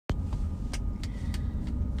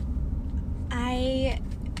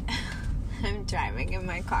I'm driving in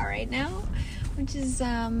my car right now, which is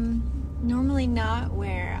normally not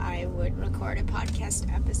where I would record a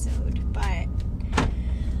podcast episode, but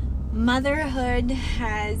motherhood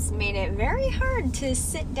has made it very hard to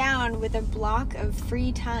sit down with a block of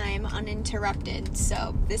free time uninterrupted.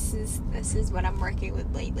 So this is what I'm working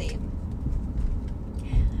with lately.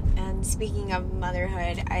 And speaking of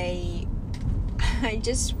motherhood, I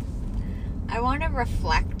want to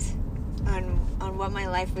reflect on what my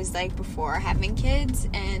life was like before having kids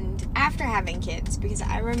and after having kids, because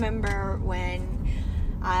I remember when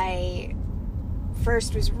I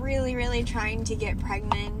first was really, really trying to get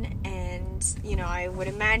pregnant, and, you know, I would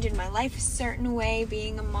imagine my life a certain way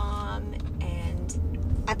being a mom,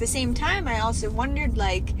 and at the same time, I also wondered,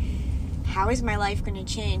 like, how is my life going to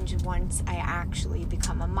change once I actually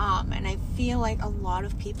become a mom? And I feel like a lot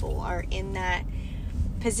of people are in that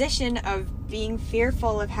position of being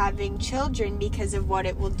fearful of having children because of what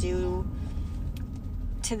it will do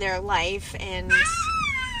to their life. And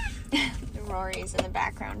Rory's in the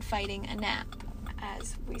background fighting a nap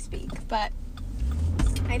as we speak. But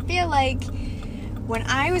I feel like when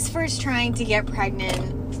I was first trying to get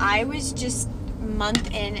pregnant, I was just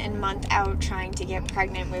month in and month out trying to get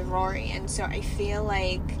pregnant with Rory, and so I feel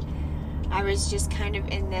like I was just kind of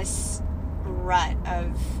in this rut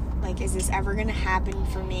of, like, is this ever gonna happen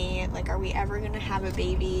for me? Like, are we ever gonna have a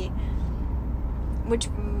baby? Which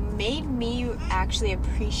made me actually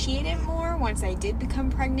appreciate it more once I did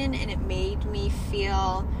become pregnant, and it made me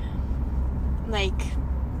feel like,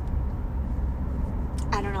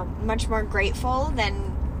 I don't know, much more grateful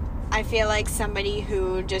than I feel like somebody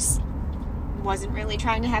who just wasn't really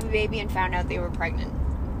trying to have a baby and found out they were pregnant.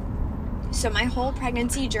 So my whole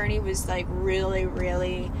pregnancy journey was like really,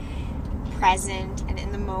 really present and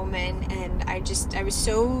in the moment, and I was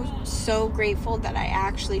so grateful that I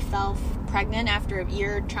actually fell pregnant after a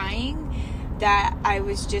year trying, that I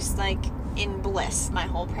was just like in bliss my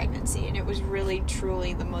whole pregnancy, and it was really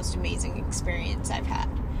truly the most amazing experience I've had.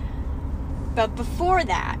 But before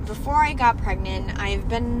that, before I got pregnant, I've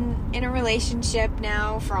been in a relationship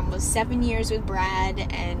now for almost 7 years with Brad,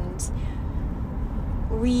 and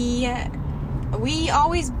we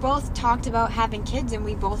always both talked about having kids, and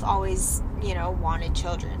we both always, you know, wanted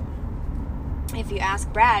children. If you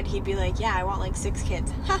ask Brad, he'd be like, yeah, I want like 6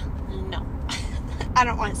 kids. No, I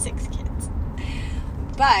don't want 6 kids.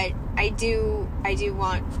 But I do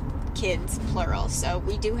want kids, plural. So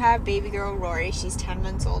we do have baby girl Rory. She's 10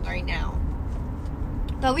 months old right now.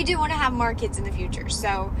 But we do want to have more kids in the future.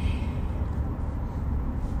 So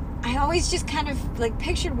I always just kind of like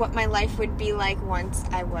pictured what my life would be like once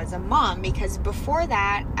I was a mom, because before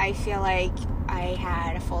that, I feel like I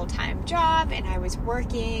had a full-time job and I was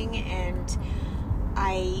working, and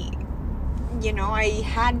I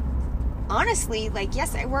had, honestly, like,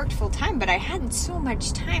 yes, I worked full-time, but I had so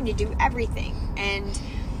much time to do everything, and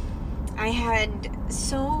I had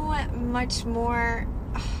so much more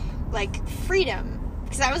like freedom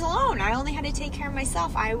because I was alone. I only had to take care of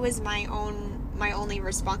myself. I was my only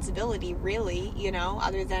responsibility, really, you know,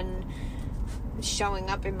 other than showing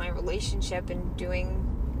up in my relationship and doing,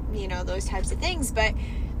 you know, those types of things. But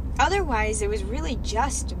otherwise, it was really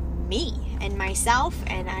just me and myself,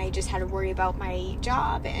 and I just had to worry about my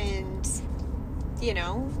job. And, you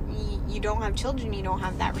know, you don't have children, you don't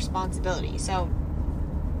have that responsibility. So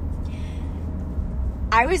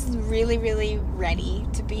I was really, really ready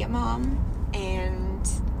to be a mom, and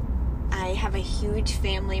I have a huge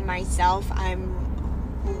family myself. I'm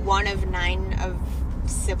one of 9 of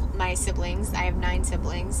my siblings. I have 9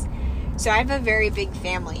 siblings. So I have a very big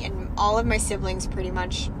family, and all of my siblings, pretty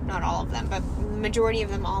much, not all of them, but majority of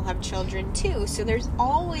them all have children too. So there's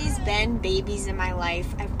always been babies in my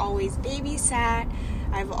life. I've always babysat.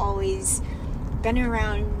 I've always been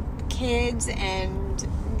around kids, and,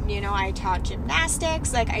 you know, I taught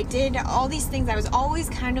gymnastics. Like, I did all these things. I was always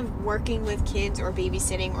kind of working with kids or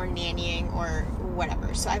babysitting or nannying or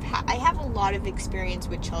whatever. So I have a lot of experience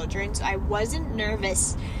with children. So I wasn't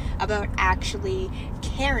nervous about actually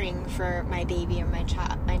caring for my baby and my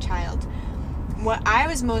child. What I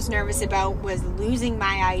was most nervous about was losing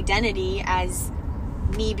my identity as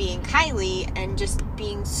me being Kylie, and just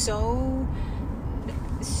being so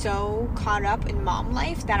caught up in mom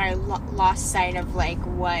life that I lost sight of, like,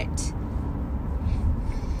 what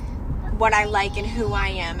I like and who I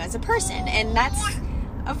am as a person. And that's,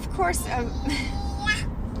 of course,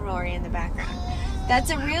 Rory in the background. That's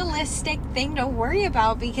a realistic thing to worry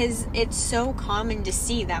about, because it's so common to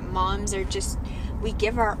see that moms are just, we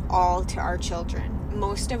give our all to our children.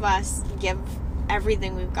 Most of us give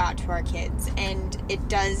everything we've got to our kids, and it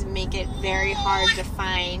does make it very hard to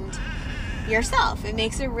find, yourself. It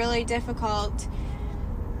makes it really difficult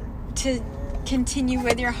to continue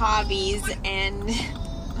with your hobbies, and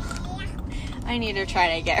I need to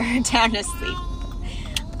try to get her down to sleep.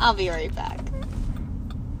 I'll be right back.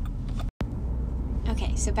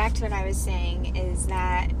 Okay, so back to what I was saying is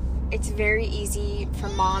that it's very easy for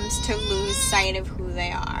moms to lose sight of who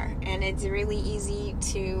they are. And it's really easy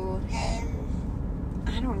to,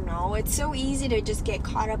 I don't know, it's so easy to just get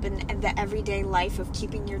caught up in the everyday life of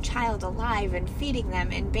keeping your child alive and feeding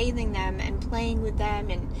them and bathing them and playing with them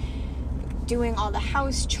and doing all the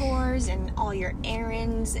house chores and all your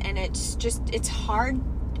errands. And it's hard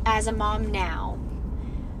as a mom now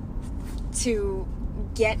to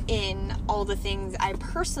get in all the things I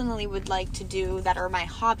personally would like to do that are my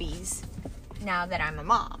hobbies now that I'm a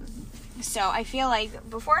mom. So I feel like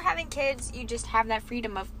before having kids, you just have that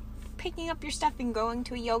freedom of picking up your stuff and going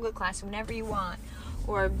to a yoga class whenever you want,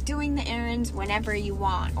 or doing the errands whenever you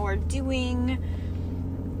want, or doing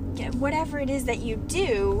whatever it is that you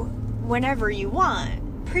do whenever you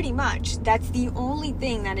want. Pretty much. That's the only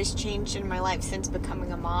thing that has changed in my life since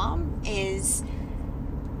becoming a mom, is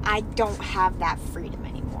I don't have that freedom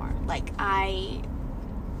anymore. Like, I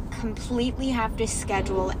completely have to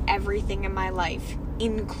schedule everything in my life,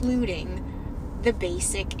 including the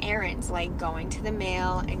basic errands, like going to the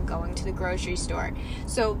mail and going to the grocery store.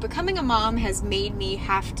 So becoming a mom has made me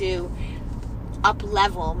have to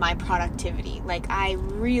up-level my productivity. Like, I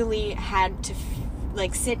really had to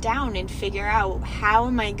sit down and figure out, how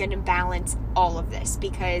am I going to balance all of this?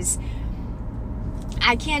 Because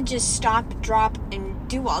I can't just stop, drop, and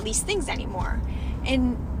do all these things anymore.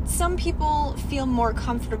 And some people feel more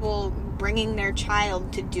comfortable bringing their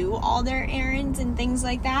child to do all their errands and things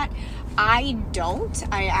like that. I don't.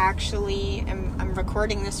 I actually I'm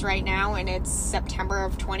recording this right now, and it's September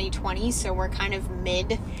of 2020, so we're kind of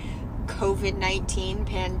mid COVID-19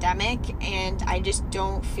 pandemic, and I just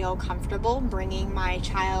don't feel comfortable bringing my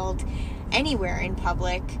child anywhere in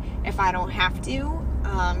public if I don't have to.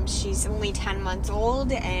 She's only 10 months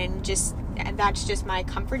old, and that's just my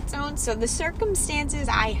comfort zone. So the circumstances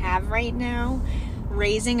I have right now,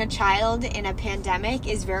 raising a child in a pandemic,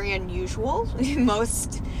 is very unusual.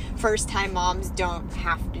 Most first-time moms don't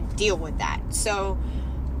have to deal with that. So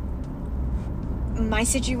my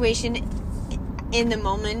situation in the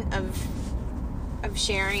moment of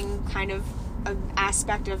sharing kind of an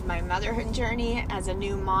aspect of my motherhood journey as a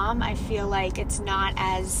new mom, I feel like it's not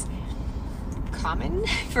as common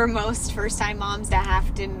for most first-time moms to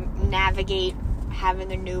have to navigate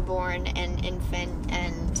having a newborn and infant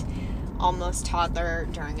and almost toddler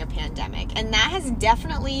during a pandemic. And that has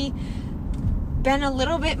definitely been a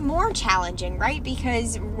little bit more challenging, right?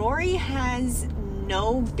 Because Rory has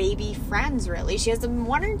no baby friends, really. She has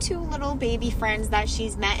one or two little baby friends that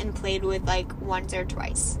she's met and played with like once or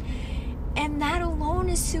twice. And that alone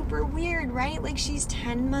is super weird, right? Like, she's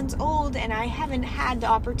 10 months old, and I haven't had the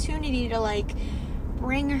opportunity to like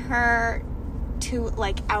bring her to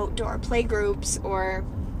like outdoor play groups or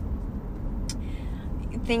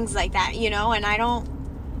things like that, you know. And I don't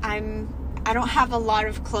have a lot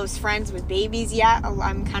of close friends with babies yet.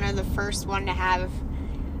 I'm kind of the first one to have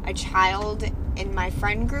a child in my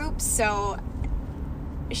friend group, so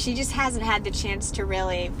she just hasn't had the chance to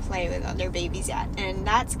really play with other babies yet. And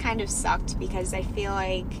that's kind of sucked, because I feel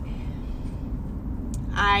like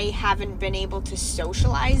I haven't been able to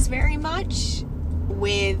socialize very much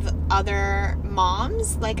with other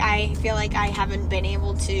moms. Like, I feel like I haven't been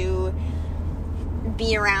able to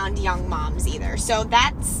be around young moms either. So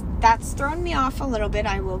that's thrown me off a little bit,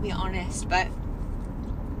 I will be honest. But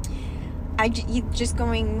just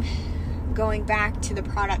going back to the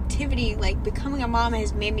productivity, like, becoming a mom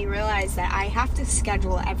has made me realize that I have to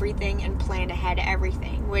schedule everything and plan ahead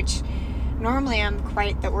everything, which normally I'm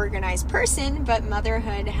quite the organized person, but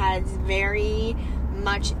motherhood has very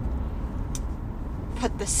much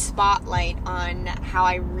put the spotlight on how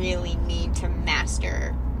I really need to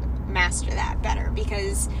master that better.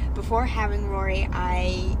 Because before having Rory,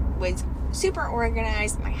 I was super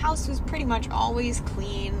organized. My house was pretty much always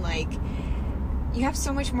clean. Like, you have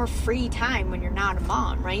so much more free time when you're not a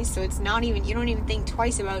mom, right? So it's not even, you don't even think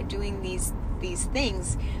twice about doing these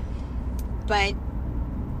things. But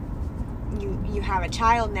you have a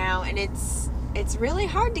child now, and it's really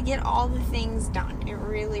hard to get all the things done. It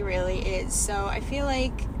really, really is. So I feel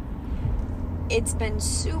like it's been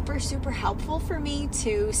super, super helpful for me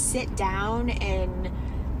to sit down and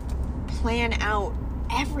plan out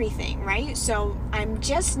everything, right? So I'm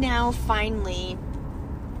just now finally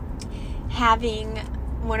having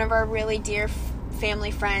one of our really dear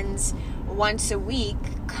family friends once a week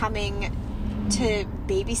coming to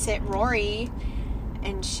babysit Rory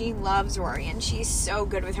and she loves Rory, and she's so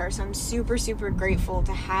good with her. So I'm super, super grateful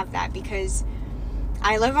to have that, because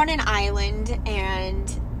I live on an island,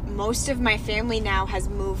 and most of my family now has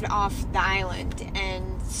moved off the island,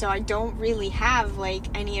 and so I don't really have like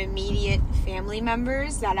any immediate family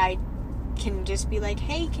members that I can just be like,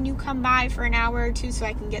 hey, can you come by for an hour or two so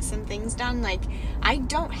I can get some things done? Like, I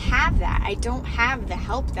don't have that. I don't have the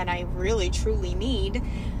help that I really truly need,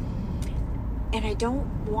 and I don't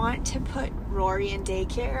want to put Rory in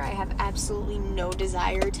daycare. I have absolutely no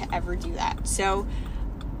desire to ever do that. So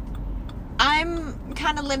I'm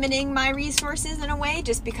kind of limiting my resources in a way,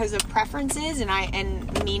 just because of preferences, and I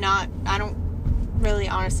don't really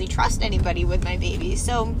honestly trust anybody with my baby.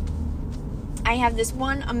 So I have this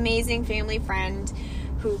one amazing family friend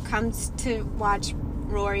who comes to watch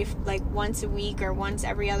Rory like once a week or once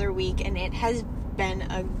every other week, and it has been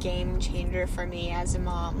a game changer for me as a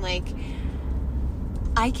mom. Like,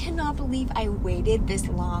 I cannot believe I waited this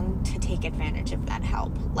long to take advantage of that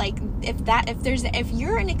help. Like, if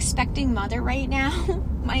you're an expecting mother right now,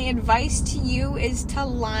 my advice to you is to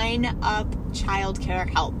line up childcare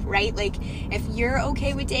help, right? Like, if you're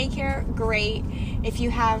okay with daycare, great. If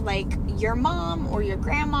you have like your mom or your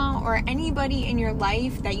grandma or anybody in your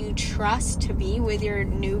life that you trust to be with your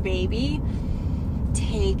new baby,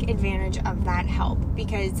 take advantage of that help,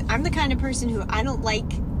 because I'm the kind of person who I don't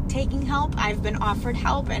like taking help. I've been offered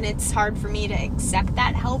help, and it's hard for me to accept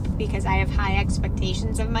that help because I have high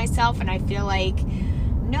expectations of myself, and I feel like,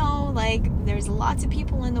 no, like, there's lots of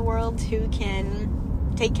people in the world who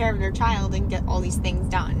can take care of their child and get all these things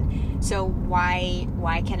done. So why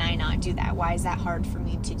can I not do that? Why is that hard for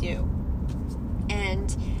me to do?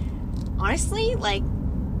 And honestly, like,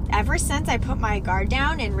 ever since I put my guard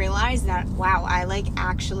down and realized that, wow, I like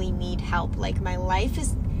actually need help. Like, my life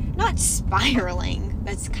is not spiraling.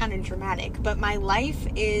 That's kind of dramatic, but my life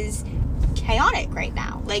is chaotic right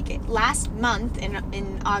now. Like, last month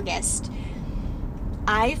in August,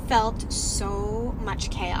 I felt so much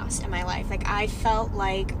chaos in my life. Like, I felt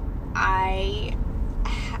like I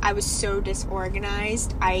was so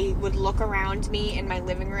disorganized. I would look around me in my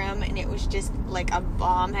living room, and it was just like a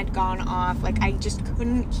bomb had gone off. Like, I just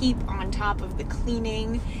couldn't keep on top of the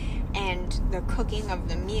cleaning and the cooking of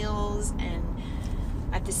the meals, and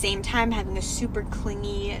at the same time having a super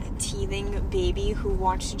clingy, teething baby who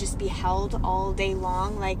wants to just be held all day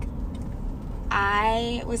long. Like,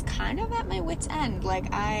 I was kind of at my wit's end. Like,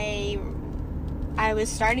 I was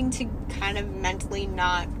starting to kind of mentally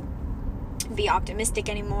not be optimistic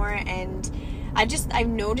anymore, and I've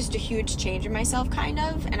noticed a huge change in myself, kind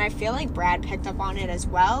of, and I feel like Brad picked up on it as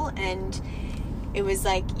well, and it was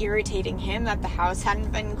like irritating him that the house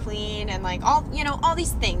hadn't been clean, and like all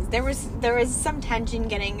these things. There was some tension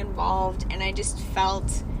getting involved, and I just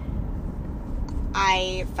felt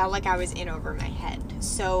like I was in over my head.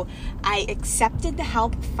 So I accepted the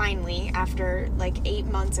help finally. After like 8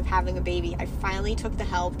 months of having a baby, I finally took the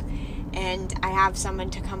help, and I have someone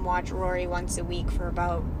to come watch Rory once a week for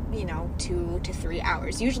about 2 to 3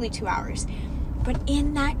 hours, usually 2 hours. But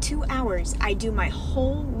in that 2 hours, I do my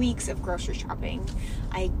whole weeks of grocery shopping.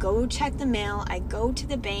 I go check the mail. I go to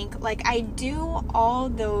the bank. Like, I do all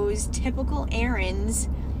those typical errands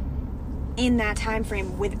in that time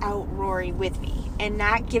frame without Rory with me. And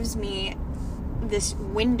that gives me this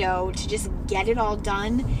window to just get it all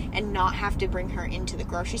done and not have to bring her into the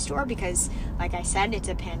grocery store, because, like I said, it's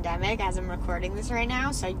a pandemic as I'm recording this right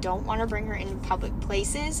now, so I don't want to bring her into public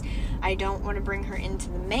places. I don't want to bring her into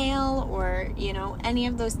the mail or, any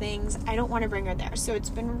of those things. I don't want to bring her there. So it's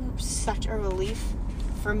been such a relief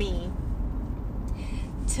for me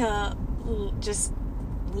to just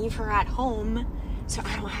leave her at home so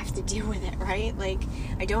I don't have to deal with it, right? Like,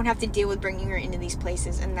 I don't have to deal with bringing her into these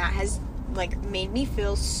places, and that has made me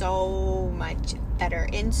feel so much better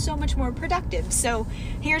and so much more productive. So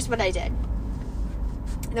here's what I did.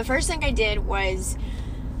 The first thing I did was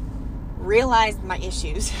realize my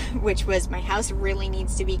issues, which was my house really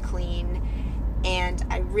needs to be clean, and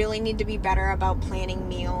I really need to be better about planning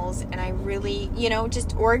meals, and I really,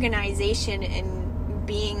 just organization and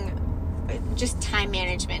being just time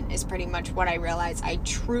management is pretty much what I realized I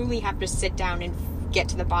truly have to sit down and get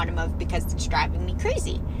to the bottom of, because it's driving me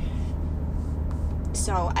crazy.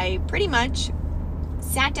 So I pretty much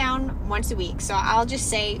sat down once a week. So I'll just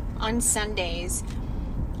say on Sundays,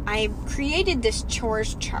 I created this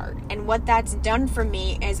chores chart. And what that's done for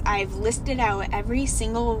me is I've listed out every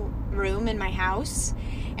single room in my house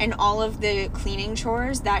and all of the cleaning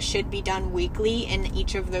chores that should be done weekly in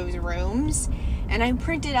each of those rooms. And I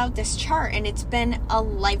printed out this chart, and it's been a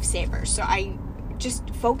lifesaver. So I just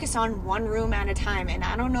focus on one room at a time. And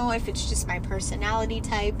I don't know if it's just my personality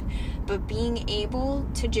type, but being able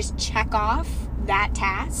to just check off that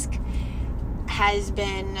task has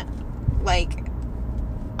been like,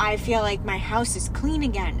 I feel like my house is clean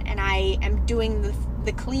again, and I am doing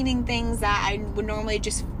the cleaning things that I would normally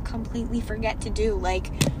just completely forget to do, like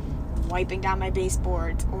wiping down my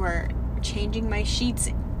baseboards or changing my sheets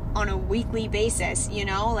on a weekly basis, you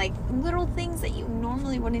know, like little things that you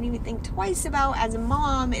normally wouldn't even think twice about as a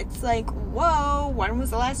mom. It's like, whoa, when was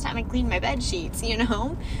the last time I cleaned my bed sheets, you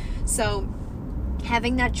know? So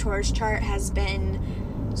having that chores chart has been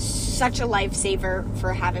such a lifesaver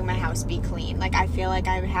for having my house be clean. Like, I feel like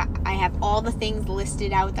I have all the things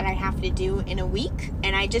listed out that I have to do in a week,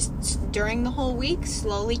 and I just, during the whole week,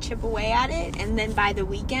 slowly chip away at it, and then by the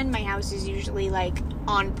weekend, my house is usually like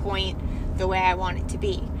on point the way I want it to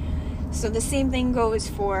be. So the same thing goes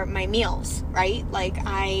for my meals, right? Like,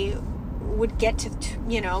 I would get to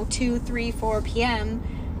 2, 3, 4 p.m.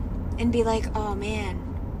 and be like, oh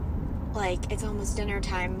man, like, it's almost dinner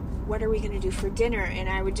time. What are we going to do for dinner? And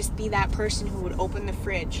I would just be that person who would open the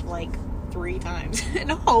fridge like 3 times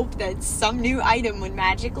and hope that some new item would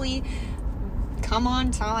magically come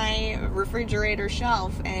onto my refrigerator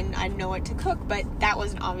shelf and I'd know what to cook. But that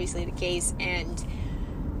wasn't obviously the case, and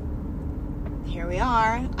here we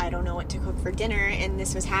are. I don't know what to cook for dinner, and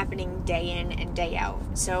this was happening day in and day out.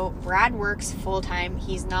 So Brad works full-time.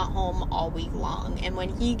 He's not home all week long, and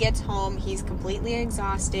when he gets home, he's completely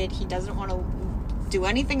exhausted. He doesn't want to do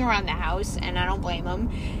anything around the house, and I don't blame him.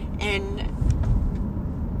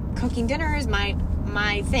 And cooking dinner is my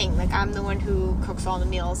thing. Like, I'm the one who cooks all the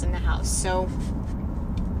meals in the house. So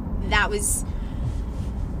that was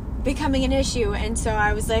becoming an issue, and so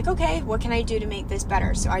I was like, okay, what can I do to make this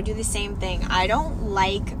better? So I do the same thing. I don't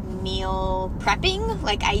like meal prepping.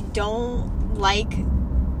 Like, I don't like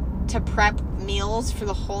to prep meals for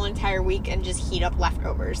the whole entire week and just heat up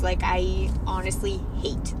leftovers. Like, I honestly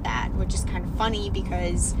hate that, which is kind of funny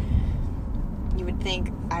because you would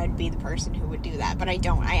think I'd be the person who would do that, but I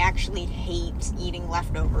don't. I actually hate eating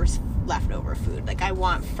leftover food. Like, I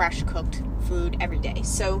want fresh cooked food every day.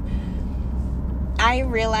 So I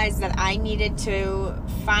realized that I needed to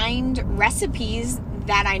find recipes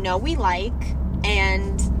that I know we like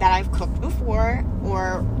and that I've cooked before,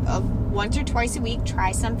 or once or twice a week,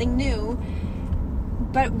 try something new,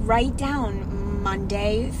 but write down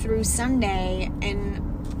Monday through Sunday and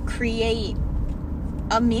create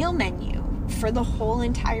a meal menu for the whole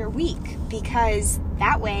entire week, because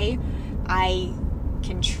that way I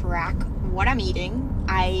can track what I'm eating.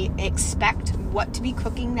 I expect what to be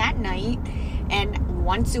cooking that night. And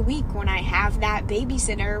once a week, when I have that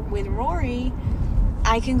babysitter with Rory,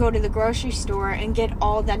 I can go to the grocery store and get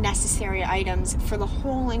all the necessary items for the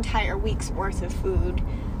whole entire week's worth of food.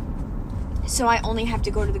 So I only have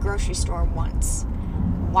to go to the grocery store once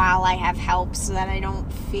while I have help, so that I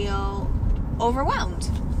don't feel overwhelmed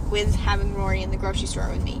with having Rory in the grocery store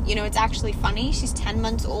with me. You know, it's actually funny. She's 10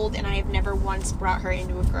 months old, and I have never once brought her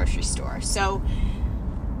into a grocery store. So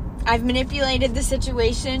I've manipulated the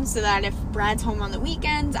situation so that if Brad's home on the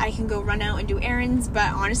weekends, I can go run out and do errands.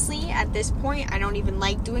 But honestly, at this point, I don't even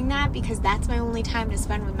like doing that, because that's my only time to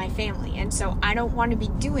spend with my family. And so I don't want to be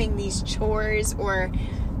doing these chores or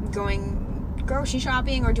going grocery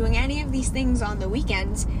shopping or doing any of these things on the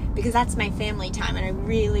weekends, because that's my family time, and I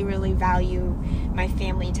really, really value my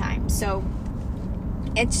family time. So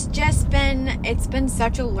it's been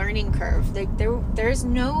such a learning curve. Like, there's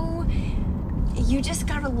no, you just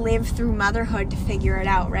gotta live through motherhood to figure it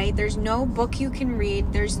out, right? There's no book you can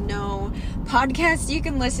read. There's no podcast you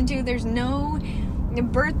can listen to. There's no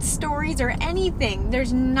birth stories or anything.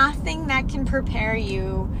 There's nothing that can prepare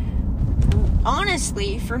you,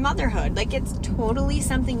 honestly, for motherhood. Like, it's totally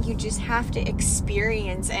something you just have to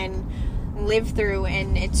experience and live through,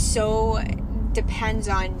 and it so depends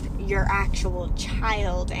on your actual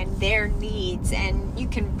child and their needs. And you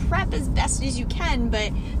can prep as best as you can,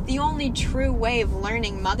 but the only true way of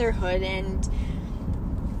learning motherhood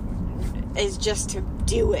is just to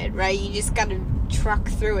do it, right? You just gotta truck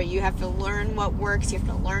through it. You have to learn what works, you have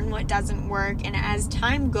to learn what doesn't work, and as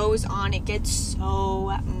time goes on, it gets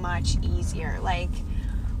so much easier. Like,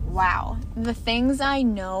 wow, the things I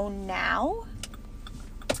know now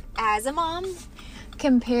as a mom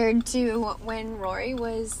compared to when Rory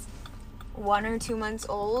was 1 or 2 months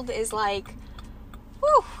old is like,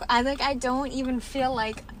 whew, I don't even feel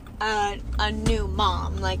like a new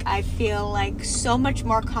mom. Like, I feel like so much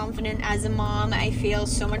more confident as a mom. I feel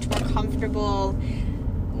so much more comfortable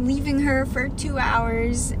leaving her for 2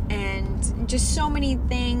 hours and just so many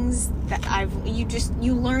things that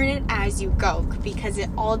you learn it as you go, because it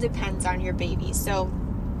all depends on your baby. So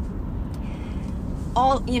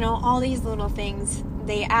all these little things,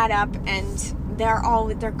 they add up, and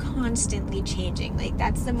they're constantly changing. Like,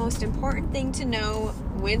 that's the most important thing to know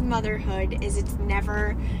with motherhood, is it's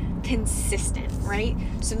never consistent, right?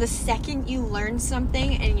 So the second you learn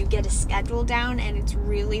something and you get a schedule down and it's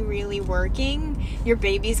really, really working, your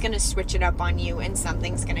baby's going to switch it up on you and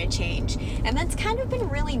something's going to change. And that's kind of been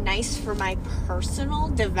really nice for my personal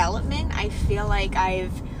development. I feel like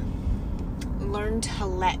I've learned to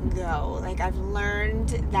let go. Like, I've learned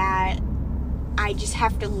that I just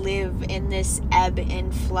have to live in this ebb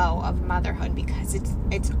and flow of motherhood, because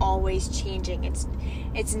it's always changing.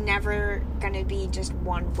 It's never gonna be just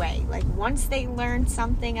one way. Like, once they learn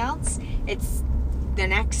something else, it's the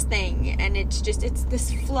next thing, and it's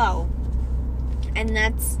this flow. And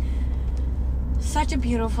that's such a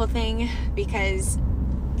beautiful thing, because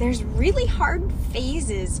there's really hard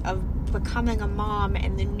phases of becoming a mom,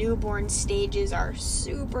 and the newborn stages are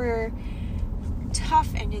super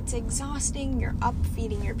tough, and it's exhausting. You're up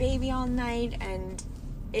feeding your baby all night, and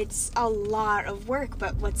it's a lot of work.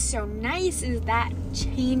 But what's so nice is that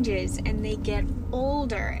changes, and they get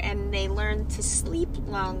older, and they learn to sleep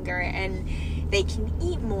longer, and they can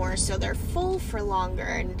eat more, so they're full for longer,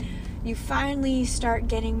 and you finally start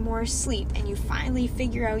getting more sleep, and you finally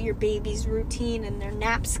figure out your baby's routine and their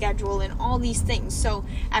nap schedule and all these things. So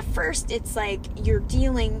at first, it's like you're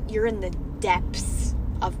in the depths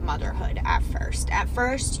of motherhood at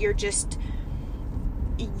first. You're just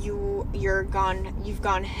you've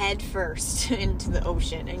gone head first into the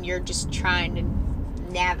ocean, and you're just trying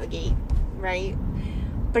to navigate, right?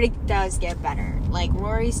 But it does get better. Like,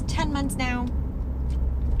 Rory's 10 months now,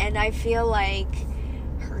 and I feel like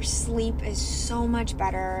her sleep is so much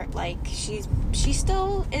better. Like, she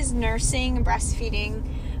still is nursing and breastfeeding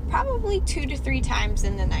probably 2 to 3 times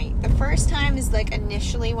in the night. The first time is like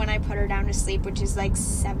initially when I put her down to sleep, which is like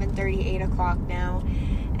 7:30, 8 o'clock now.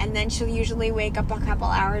 And then she'll usually wake up a couple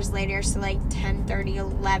hours later, so like 10:30,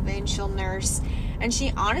 11, she'll nurse. And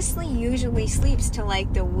she honestly usually sleeps till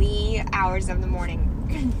like the wee hours of the morning.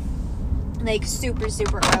 Like super,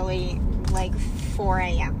 super early, like 4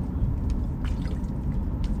 a.m.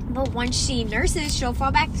 But once she nurses, she'll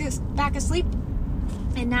fall back asleep.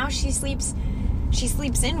 And now she sleeps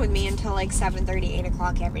in with me until like 7:30, 8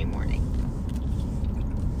 o'clock every morning.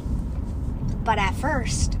 But at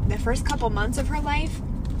first, the first couple months of her life,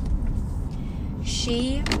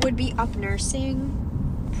 she would be up nursing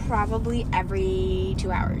probably every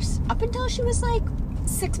 2 hours. Up until she was like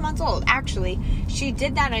 6 months old. Actually, she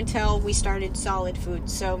did that until we started solid food.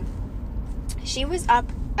 So she was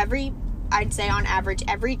up I'd say on average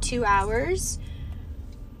every 2 hours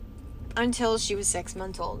until she was 6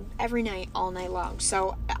 months old. Every night, all night long.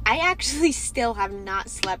 So I actually still have not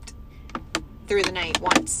slept through the night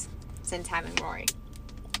once since having Rory.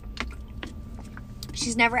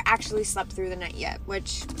 She's never actually slept through the night yet,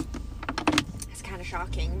 which is kind of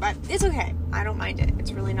shocking, but it's okay. I don't mind it.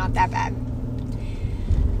 It's really not that bad.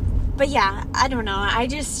 But yeah, I don't know. I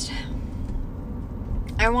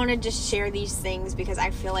want to just share these things because I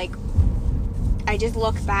feel like I just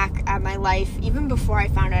look back at my life, even before I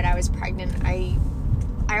found out I was pregnant. I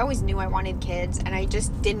always knew I wanted kids, and I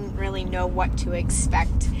just didn't really know what to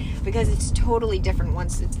expect, because it's totally different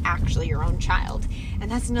once it's actually your own child. And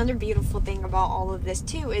that's another beautiful thing about all of this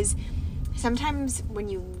too, is sometimes when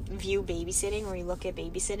you view babysitting or you look at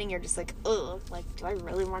babysitting, you're just like, ugh, like, do I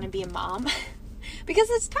really want to be a mom? Because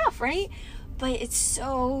it's tough, right? But it's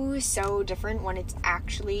so, so different when it's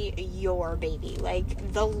actually your baby.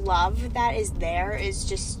 Like, the love that is there is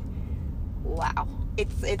just, wow.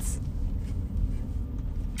 It's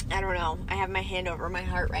I don't know. I have my hand over my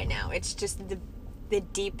heart right now. It's just the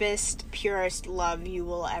deepest, purest love you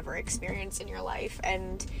will ever experience in your life.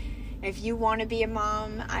 And if you want to be a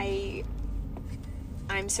mom,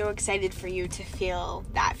 I'm so excited for you to feel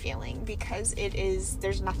that feeling, because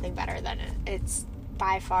there's nothing better than it. It's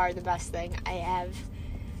by far the best thing I have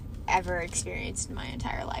ever experienced in my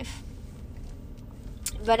entire life.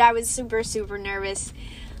 But I was super, super nervous.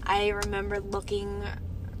 I remember looking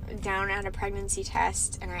down at a pregnancy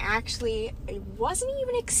test, and I wasn't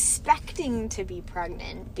even expecting to be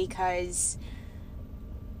pregnant, because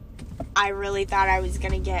I really thought I was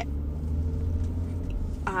going to get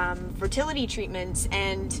fertility treatments,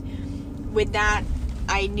 and with that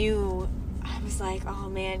I was like, oh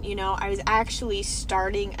man, I was actually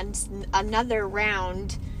starting another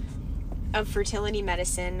round of fertility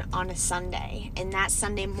medicine on a Sunday. And that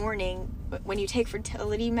Sunday morning, when you take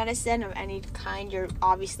fertility medicine of any kind, you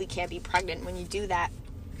obviously can't be pregnant when you do that.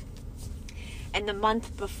 And the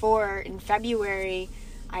month before, in February,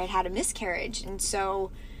 I had a miscarriage. And so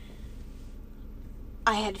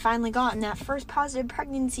I had finally gotten that first positive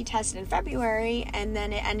pregnancy test in February, and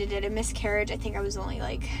then it ended in a miscarriage. I think I was only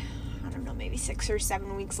like, I don't know, maybe 6 or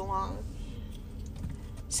 7 weeks along.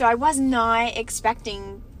 So I was not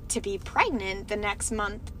expecting to be pregnant the next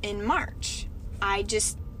month in March. I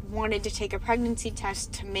just wanted to take a pregnancy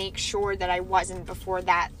test to make sure that I wasn't before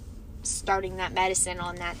that, starting that medicine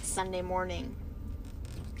on that Sunday morning.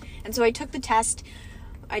 And so I took the test.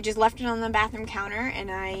 I just left it on the bathroom counter, and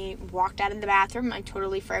I walked out of the bathroom. I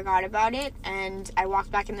totally forgot about it, and I walked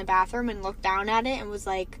back in the bathroom and looked down at it and was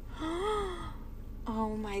like,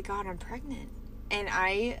 oh my God, I'm pregnant. And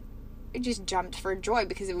I just jumped for joy,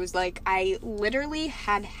 because it was like I literally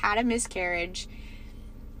had a miscarriage,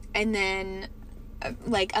 and then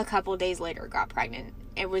like a couple days later got pregnant.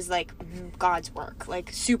 It was like God's work,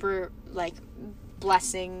 like super like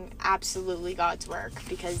blessing, absolutely God's work,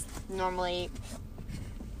 because normally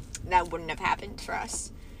that wouldn't have happened for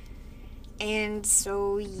us. And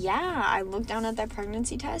so, yeah, I looked down at that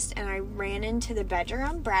pregnancy test, and I ran into the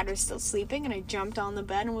bedroom. Brad was still sleeping, and I jumped on the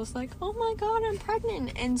bed and was like, oh my God, I'm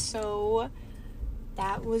pregnant. And so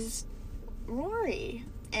that was Rory.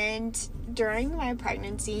 And during my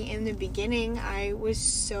pregnancy, in the beginning, it was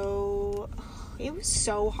so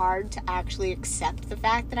hard to actually accept the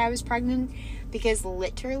fact that I was pregnant, because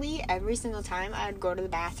literally every single time I'd go to the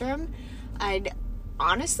bathroom, I'd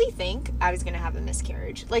honestly think I was gonna have a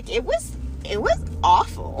miscarriage. Like, it was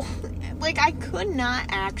awful. Like, I could not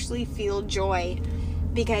actually feel joy,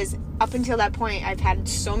 because up until that point I've had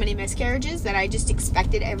so many miscarriages that I just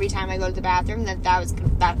expected every time I go to the bathroom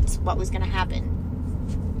that's what was gonna happen.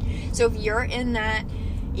 So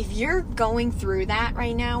if you're going through that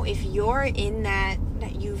right now, if you're in that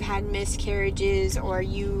you've had miscarriages, or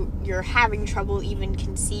you're having trouble even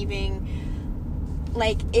conceiving,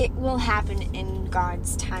 like, it will happen in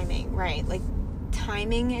God's timing, right? Like,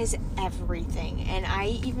 timing is everything. And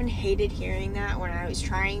I even hated hearing that when I was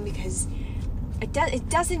trying, because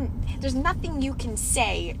there's nothing you can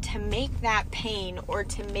say to make that pain or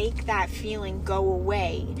to make that feeling go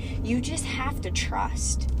away. You just have to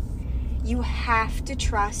trust. You have to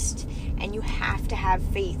trust, and you have to have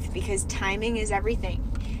faith, because timing is everything.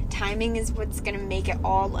 Timing is what's going to make it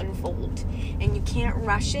all unfold. And you can't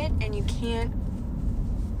rush it, and you can't,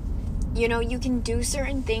 you can do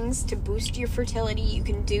certain things to boost your fertility. You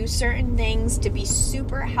can do certain things to be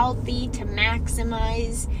super healthy, to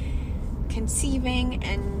maximize conceiving.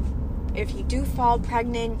 And if you do fall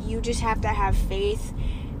pregnant, you just have to have faith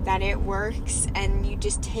that it works, and you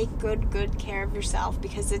just take good care of yourself,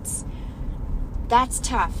 because that's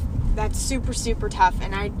tough. That's super, super tough.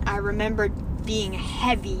 And I remember being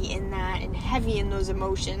heavy in that, and heavy in those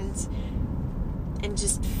emotions, and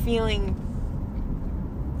just feeling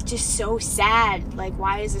just so sad. Like,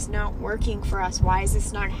 why is this not working for us? Why is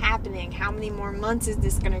this not happening? How many more months is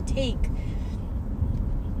this going to take?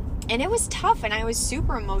 And it was tough, and I was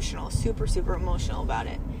super emotional, super, super emotional about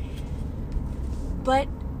it. But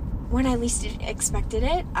when I least expected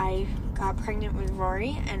it, I got pregnant with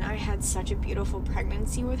Rory, and I had such a beautiful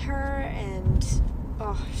pregnancy with her. And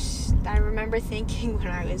I remember thinking when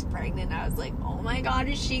I was pregnant, I was like, oh my God,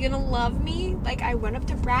 is she gonna love me? Like, I went up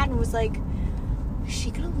to Brad and was like, is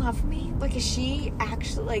she gonna love me? Like, is she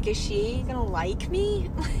gonna like me?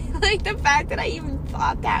 Like, the fact that I even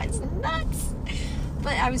thought that is nuts.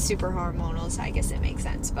 But I was super hormonal, so I guess it makes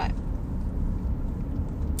sense. But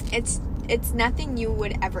it's nothing you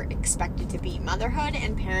would ever expect it to be. Motherhood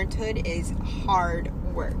and parenthood is hard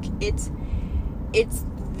work. It's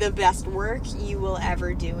the best work you will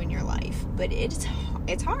ever do in your life. But it's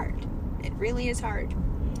hard. It really is hard.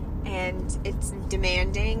 And it's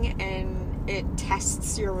demanding, and it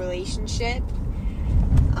tests your relationship.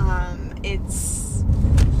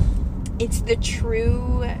 It's the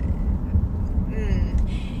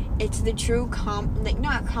true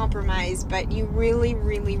not compromise, but you really,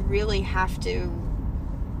 really, really have to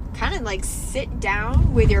kind of like sit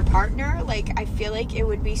down with your partner. Like, I feel like it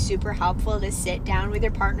would be super helpful to sit down with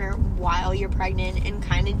your partner while you're pregnant and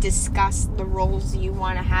kind of discuss the roles you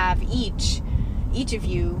want to have, each of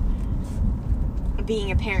you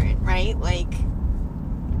being a parent, right? Like,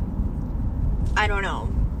 I don't know.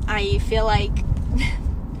 I feel like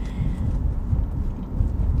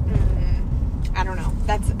I don't know.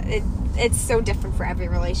 It's so different for every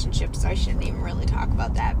relationship, so I shouldn't even really talk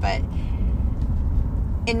about that. But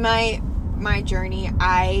in my journey,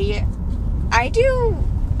 I do,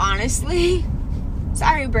 honestly,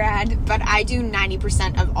 sorry Brad, but I do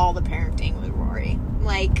 90% of all the parenting with Rory.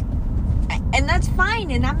 Like, and that's fine,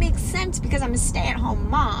 and that makes sense, because I'm a stay-at-home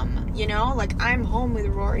mom. you know? Like, I'm home with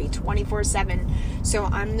Rory 24/7. So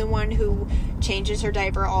I'm the one who changes her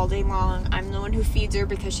diaper all day long. I'm the one who feeds her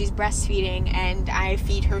because she's breastfeeding, and I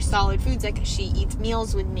feed her solid foods, like she eats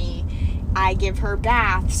meals with me. I give her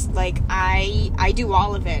baths. Like, I do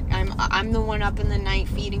all of it. I'm the one up in the night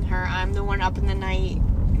feeding her. I'm the one up in the night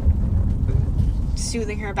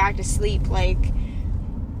soothing her back to sleep. Like,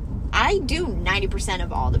 I do 90%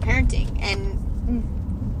 of all the parenting, and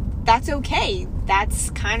that's okay. That's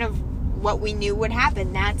kind of what we knew would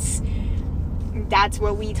happen. That's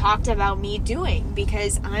what we talked about me doing,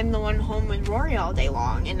 because I'm the one home with Rory all day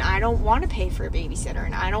long, and I don't want to pay for a babysitter,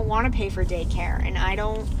 and I don't want to pay for daycare, and I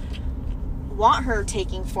don't want her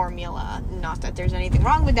taking formula. Not that there's anything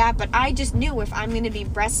wrong with that, but I just knew if I'm going to be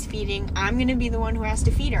breastfeeding, I'm going to be the one who has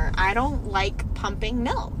to feed her. I don't like pumping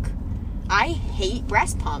milk. I hate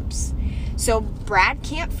breast pumps. So Brad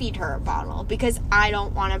can't feed her a bottle because I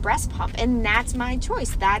don't want a breast pump, and that's my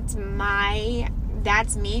choice. That's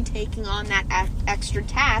me taking on that extra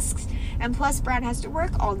tasks, and plus Brad has to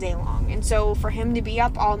work all day long, and so for him to be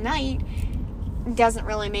up all night doesn't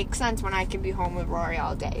really make sense when I can be home with Rory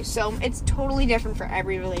all day. So it's totally different for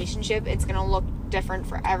every relationship. It's going to look different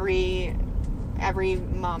for every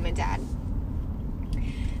mom and dad.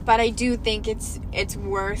 But I do think it's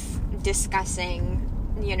worth discussing,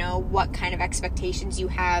 you know, what kind of expectations you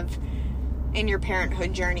have in your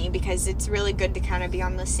parenthood journey, because it's really good to kind of be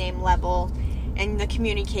on the same level. And the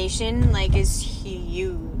communication, like, is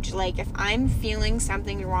huge. Like, if I'm feeling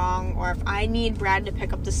something wrong, or if I need Brad to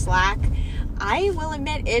pick up the slack, I will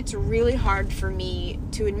admit it's really hard for me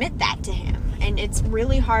to admit that to him. And it's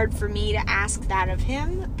really hard for me to ask that of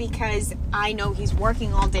him, because I know he's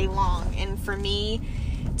working all day long. And for me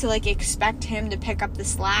to, like, expect him to pick up the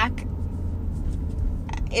slack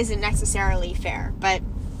isn't necessarily fair. But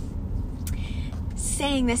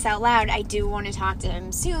saying this out loud, I do want to talk to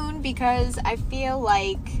him soon, because I feel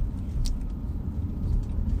like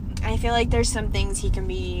there's some things he can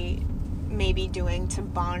be maybe doing to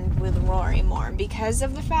bond with Rory more, because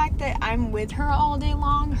of the fact that I'm with her all day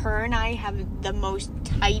long. Her and I have the most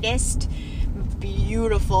tightest,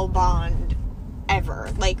 beautiful bond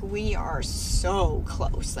ever. Like, we are so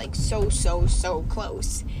close, like so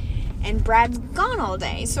close. And Brad's gone all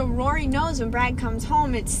day, so Rory knows when Brad comes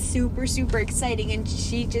home, it's super, super exciting, and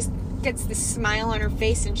she just gets this smile on her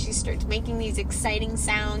face, and she starts making these exciting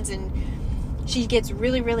sounds, and she gets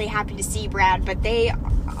really, really happy to see Brad. But they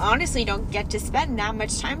honestly don't get to spend that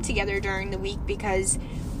much time together during the week, because,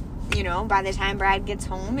 you know, by the time Brad gets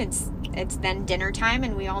home, it's then dinner time,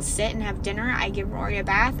 and we all sit and have dinner. I give Rory a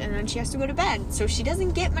bath, and then she has to go to bed, so she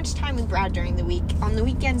doesn't get much time with Brad during the week. On the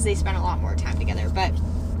weekends, they spend a lot more time together, but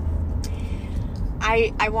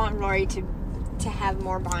I want Rory to have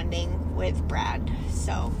more bonding with Brad.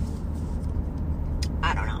 So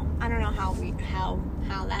I don't know how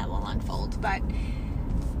that will unfold, but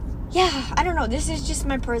yeah, I don't know. This is just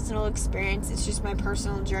my personal experience. It's just my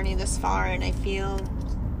personal journey thus far, and I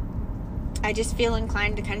just feel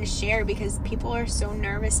inclined to kind of share, because people are so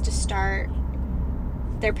nervous to start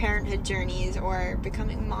their parenthood journeys, or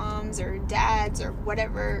becoming moms or dads or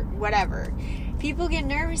whatever. People get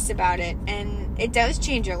nervous about it, and it does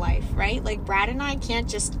change your life, right? Like, Brad and I can't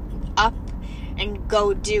just up and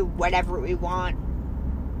go do whatever we want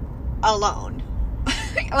alone.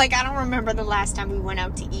 Like, I don't remember the last time we went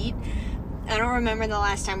out to eat. I don't remember the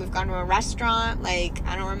last time we've gone to a restaurant. Like,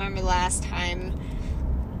 I don't remember the last time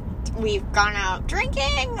we've gone out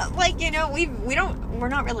drinking. Like, you know, we're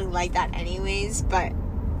not really like that anyways, but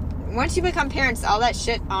once you become parents, all that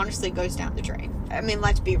shit honestly goes down the drain. I mean,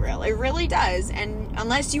 let's be real. It really does. And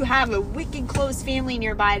unless you have a wicked close family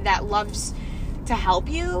nearby that loves to help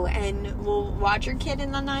you and will watch your kid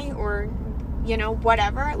in the night, or, you know,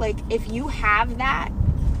 whatever, like, if you have that,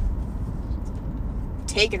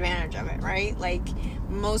 take advantage of it, right? Like,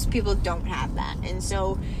 most people don't have that. And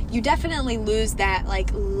so you definitely lose that, like,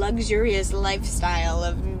 luxurious lifestyle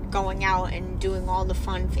of going out and doing all the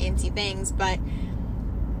fun, fancy things. But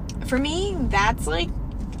for me, that's, like,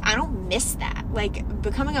 I don't miss that. Like,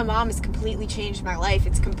 becoming a mom has completely changed my life.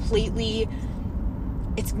 It's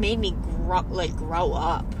made me grow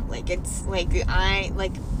up. Like, it's like,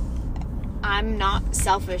 I'm not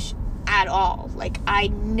selfish at all. Like, I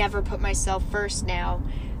never put myself first now.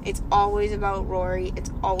 It's always about Rory. It's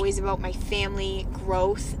always about my family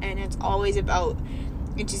growth, and it's always about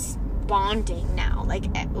just bonding now. Like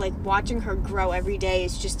watching her grow every day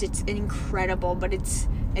is just, it's incredible, but it's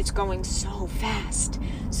going so fast.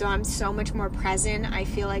 So I'm so much more present. I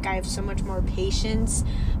feel like I have so much more patience.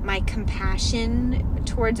 My compassion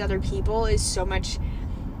towards other people is so much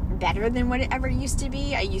better than what it ever used to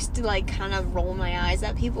be. I used to, like, kind of roll my eyes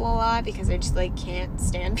at people a lot because I just, like, can't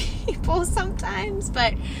stand people sometimes.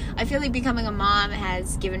 But I feel like becoming a mom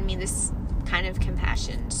has given me this kind of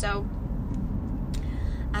compassion. So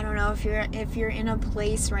I don't know if you're in a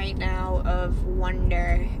place right now of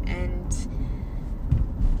wonder and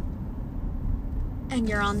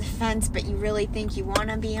you're on the fence, but you really think you want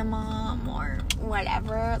to be a mom or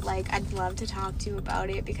whatever, like, I'd love to talk to you about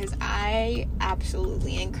it, because I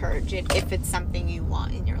absolutely encourage it if it's something you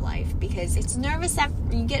want in your life, because you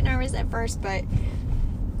get nervous at first, but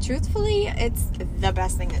truthfully, it's the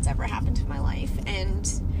best thing that's ever happened to my life, and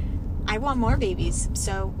I want more babies,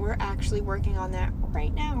 so we're actually working on that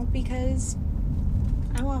right now, because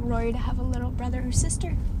I want Rory to have a little brother or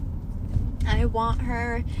sister. I want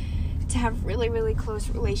her to have really, really close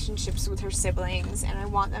relationships with her siblings, and I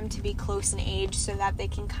want them to be close in age so that they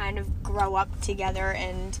can kind of grow up together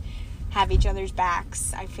and have each other's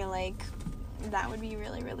backs. I feel like that would be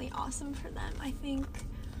really, really awesome for them. I don't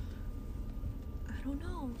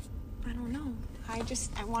know.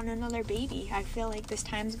 I want another baby. I feel like this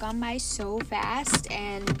time's gone by so fast,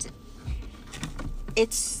 and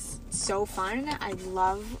it's so fun. I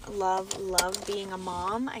love being a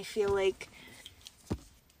mom. I feel like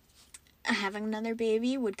having another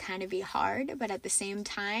baby would kind of be hard, but at the same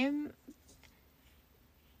time,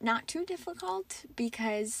 not too difficult,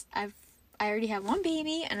 because I already have one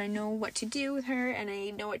baby, and I know what to do with her, and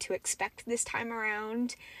I know what to expect this time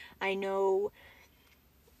around. I know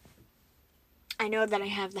that I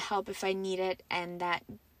have the help if I need it, and that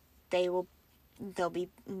they'll be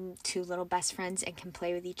two little best friends and can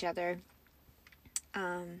play with each other.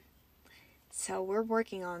 So we're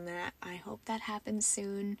working on that. I hope that happens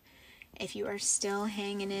soon. If you are still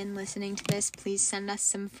hanging in listening to this, please send us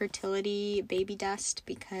some fertility baby dust,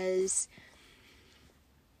 because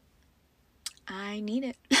I need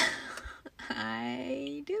it.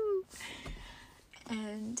 I do.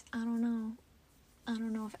 And I don't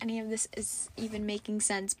know if any of this is even making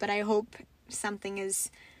sense, but I hope something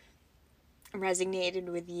is resonated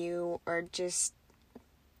with you, or just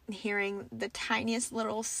hearing the tiniest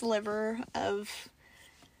little sliver of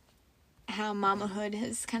how mamahood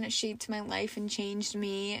has kind of shaped my life and changed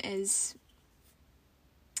me is,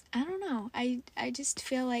 I don't know. I just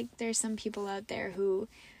feel like there's some people out there who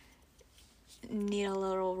need a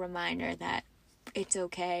little reminder that it's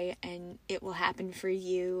okay and it will happen for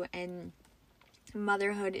you, and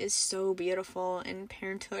motherhood is so beautiful and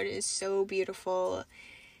parenthood is so beautiful.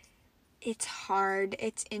 It's hard,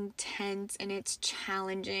 it's intense, and it's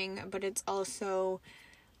challenging, but it's also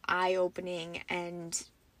eye-opening, and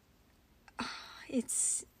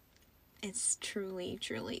it's truly,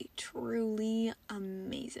 truly, truly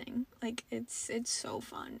amazing. Like, it's so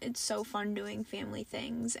fun. It's so fun doing family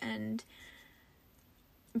things, and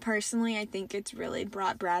personally, I think it's really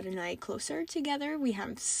brought Brad and I closer together. We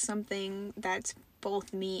have something that's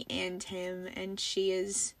both me and him, and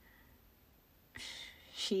she's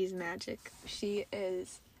magic. She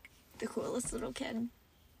is the coolest little kid.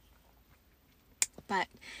 But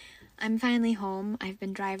I'm finally home. I've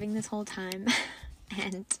been driving this whole time,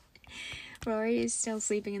 and Rory is still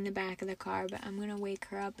sleeping in the back of the car, but I'm gonna wake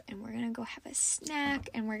her up, and we're gonna go have a snack,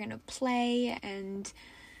 and we're gonna play, and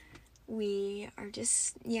we are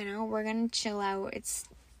just, we're gonna chill out. It's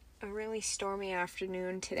a really stormy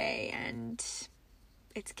afternoon today, and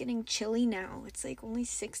it's getting chilly now. It's like only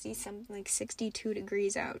 62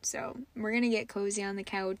 degrees out, so we're gonna get cozy on the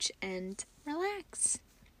couch and relax.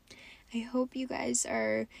 I hope you guys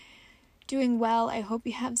are doing well. I hope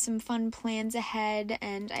you have some fun plans ahead,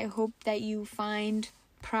 and I hope that you find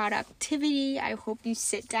productivity. I hope you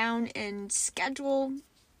sit down and schedule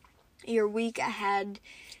your week ahead.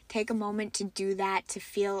 Take a moment to do that, to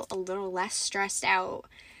feel a little less stressed out.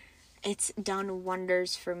 It's done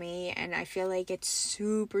wonders for me, and I feel like it's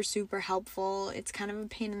super, super helpful. It's kind of a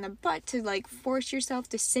pain in the butt to, force yourself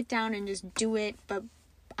to sit down and just do it, but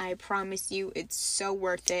I promise you it's so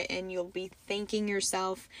worth it, and you'll be thanking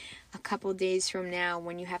yourself a couple days from now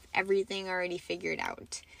when you have everything already figured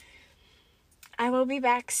out. I will be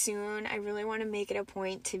back soon. I really want to make it a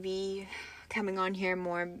point to be coming on here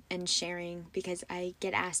more and sharing, because I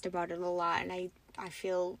get asked about it a lot, and I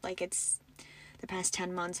feel like the past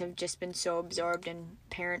 10 months have just been so absorbed in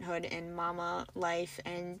parenthood and mama life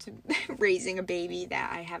and raising a baby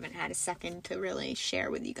that I haven't had a second to really share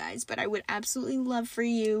with you guys. But I would absolutely love for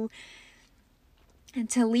you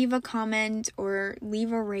to leave a comment or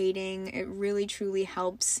leave a rating. It really, truly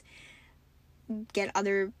helps get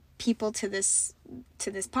other people to this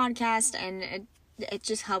podcast, and it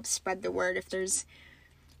just helps spread the word. If there's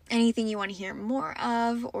anything you want to hear more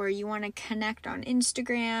of, or you want to connect on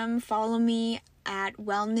Instagram, follow me at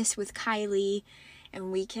Wellness with Kylie,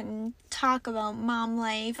 and we can talk about mom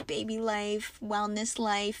life, baby life, wellness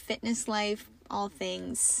life, fitness life, all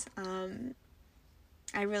things.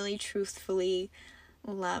 I really truthfully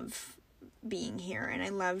love being here, and I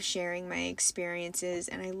love sharing my experiences,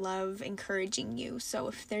 and I love encouraging you. So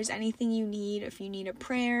if there's anything you need, if you need a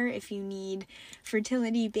prayer, if you need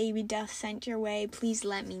fertility, baby death sent your way, please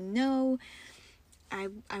let me know.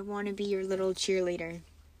 I want to be your little cheerleader.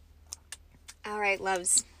 All right,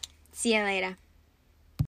 loves. See you later.